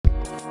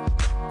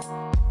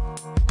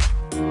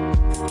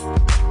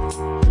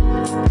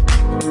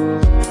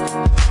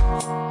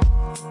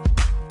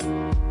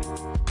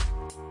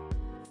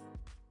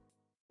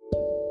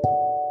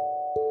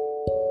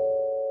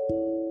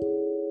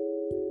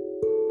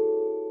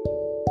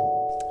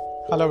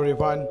Hello,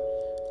 everyone.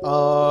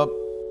 Uh,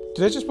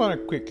 Today, I just want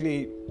to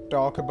quickly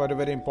talk about a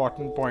very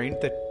important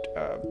point that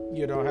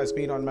has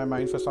been on my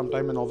mind for some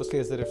time, and obviously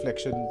as a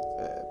reflection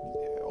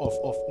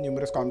of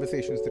numerous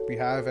conversations that we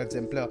have at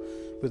Zempla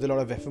with a lot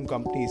of FM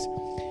companies.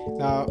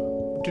 Now,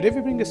 today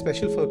we bring a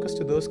special focus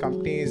to those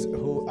companies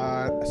who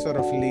are sort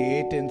of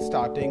late in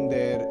starting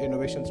their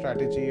innovation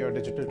strategy or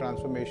digital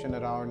transformation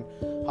around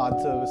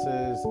hard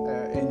services,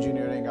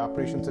 engineering,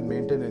 operations, and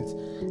maintenance.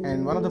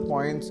 And one of the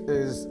points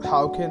is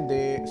how can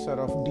they sort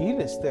of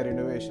de-risk their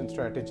innovation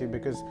strategy,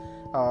 because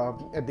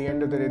at the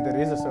end of the day, there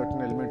is a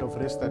certain element of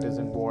risk that is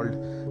involved,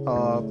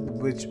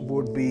 which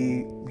would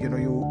be,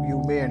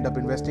 you may end up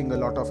investing a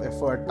lot of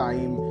effort,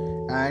 time,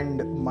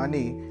 and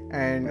money,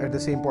 and at the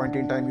same point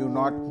in time, you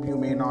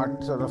may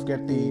not sort of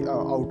get the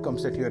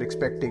outcomes that you're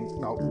expecting.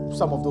 Now,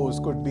 some of those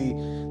could be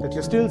that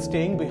you're still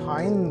staying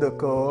behind the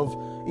curve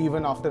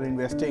even after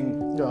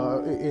investing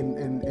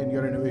in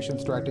your innovation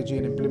strategy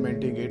and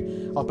implementing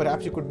it, or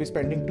perhaps you could be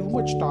spending too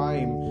much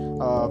time,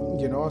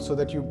 so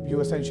that you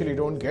essentially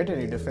don't get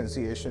any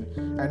differentiation.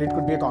 And it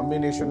could be a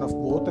combination of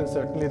both, and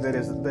certainly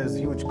there's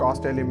huge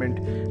cost element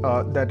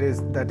that is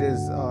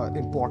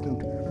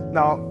important.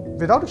 Now,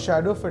 without a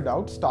shadow of a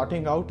doubt,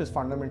 starting out is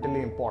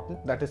fundamentally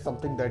important. That is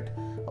something that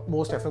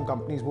most FM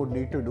companies would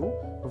need to do.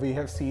 We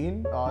have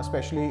seen,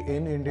 especially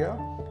in India,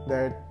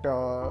 that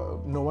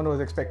no one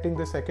was expecting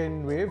the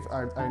second wave.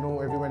 I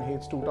know everyone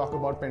hates to talk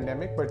about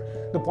pandemic,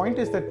 but the point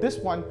is that this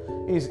one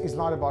is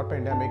not about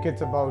pandemic.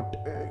 It's about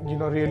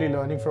really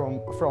learning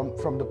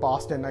from the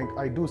past, and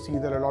I do see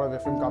that a lot of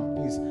FM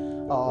companies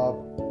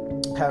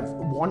have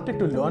wanted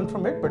to learn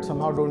from it, but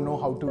somehow don't know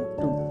how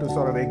to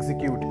sort of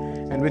execute,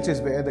 and which is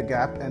where the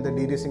gap and the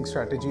de-risking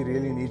strategy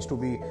really needs to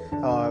be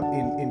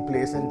in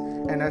place.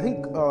 And I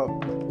think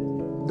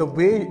the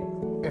way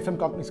FM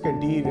companies can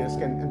de-risk,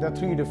 and there are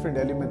three different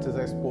elements as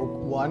I spoke.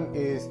 One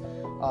is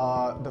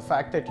the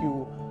fact that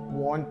you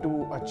want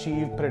to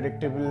achieve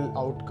predictable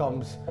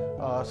outcomes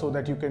so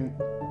that you can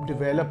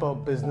develop a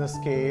business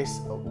case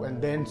and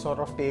then sort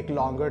of take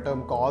longer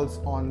term calls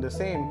on the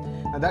same.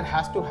 And that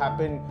has to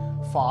happen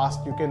fast.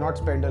 You cannot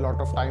spend a lot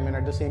of time, and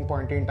at the same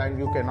point in time,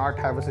 you cannot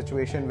have a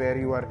situation where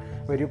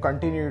you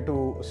continue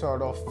to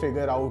sort of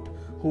figure out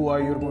who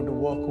are you going to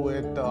work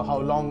with, how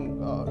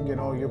long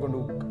you're going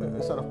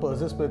to sort of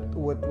persist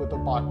with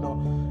a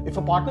partner. If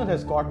a partner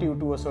has got you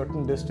to a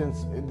certain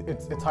distance,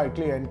 it's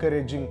highly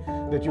encouraging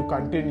that you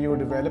continue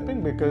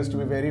developing, because to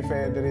be very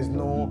fair, there is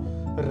no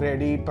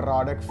ready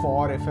product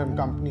for FM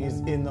companies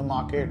in the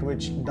market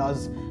which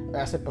does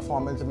asset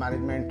performance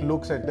management,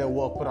 looks at their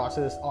work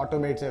process,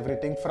 automates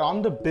everything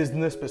from the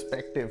business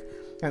perspective.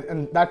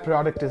 And that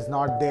product is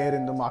not there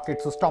in the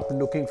market, so stop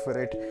looking for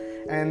it.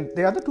 And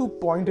the other 2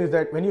 point is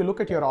that when you look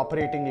at your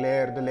operating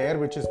layer, the layer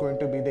which is going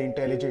to be the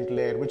intelligent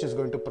layer, which is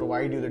going to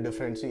provide you the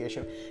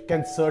differentiation,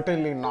 can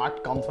certainly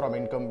not come from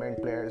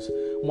incumbent players.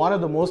 One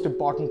of the most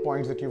important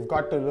points that you've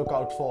got to look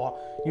out for,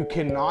 you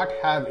cannot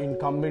have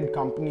incumbent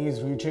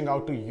companies reaching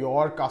out to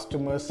your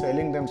customers,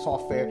 selling them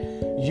software.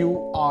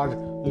 You are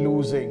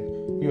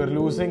losing. You're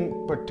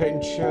losing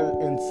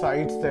potential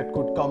insights that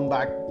could come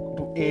back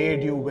to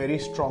aid you very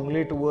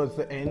strongly towards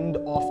the end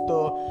of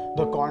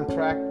the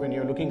contract when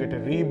you're looking at a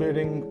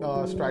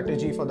rebidding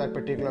strategy for that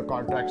particular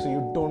contract. So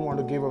you don't want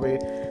to give away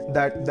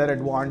that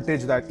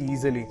advantage that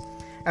easily.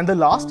 And the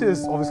last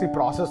is obviously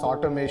process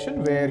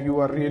automation, where you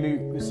are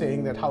really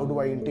saying that how do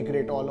I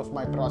integrate all of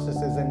my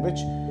processes, and which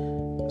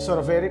sort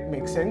of where it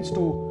makes sense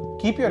to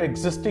keep your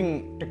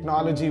existing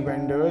technology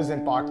vendors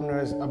and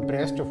partners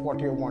abreast of what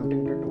you're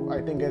wanting to do. I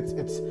think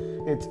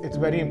it's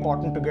very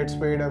important to get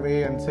swayed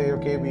away and say,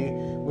 okay,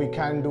 we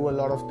can do a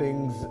lot of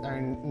things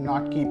and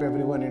not keep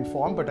everyone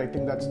informed, but I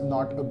think that's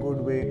not a good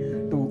way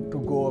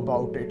to go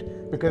about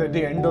it, because at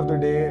the end of the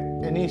day,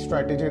 any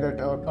strategy that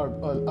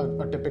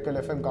a typical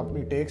FM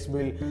company takes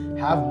will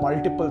have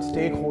multiple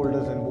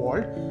stakeholders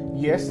involved.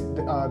 Yes,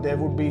 there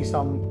would be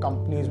some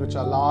companies which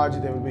are large,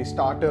 there will be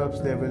startups,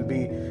 there will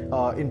be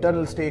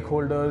internal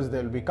stakeholders,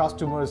 there will be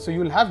customers, so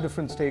you'll have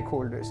different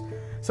stakeholders.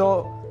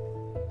 So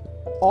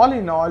all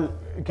in all,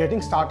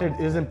 getting started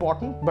is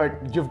important, but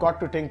you've got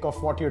to think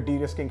of what your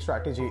de-risking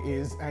strategy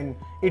is. And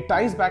it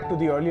ties back to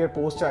the earlier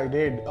post I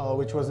did,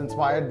 which was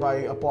inspired by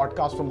a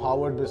podcast from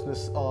Harvard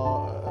Business,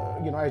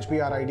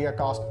 HBR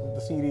IdeaCast,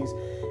 the series,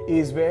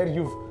 is where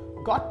you've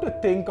got to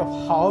think of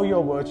how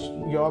your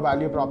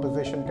value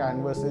proposition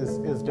canvas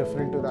is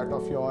different to that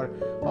of your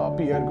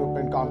peer group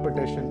and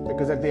competition,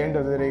 because at the end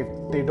of the day,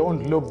 they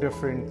don't look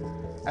different.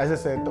 As I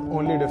said, the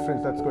only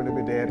difference that's going to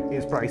be there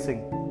is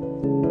pricing.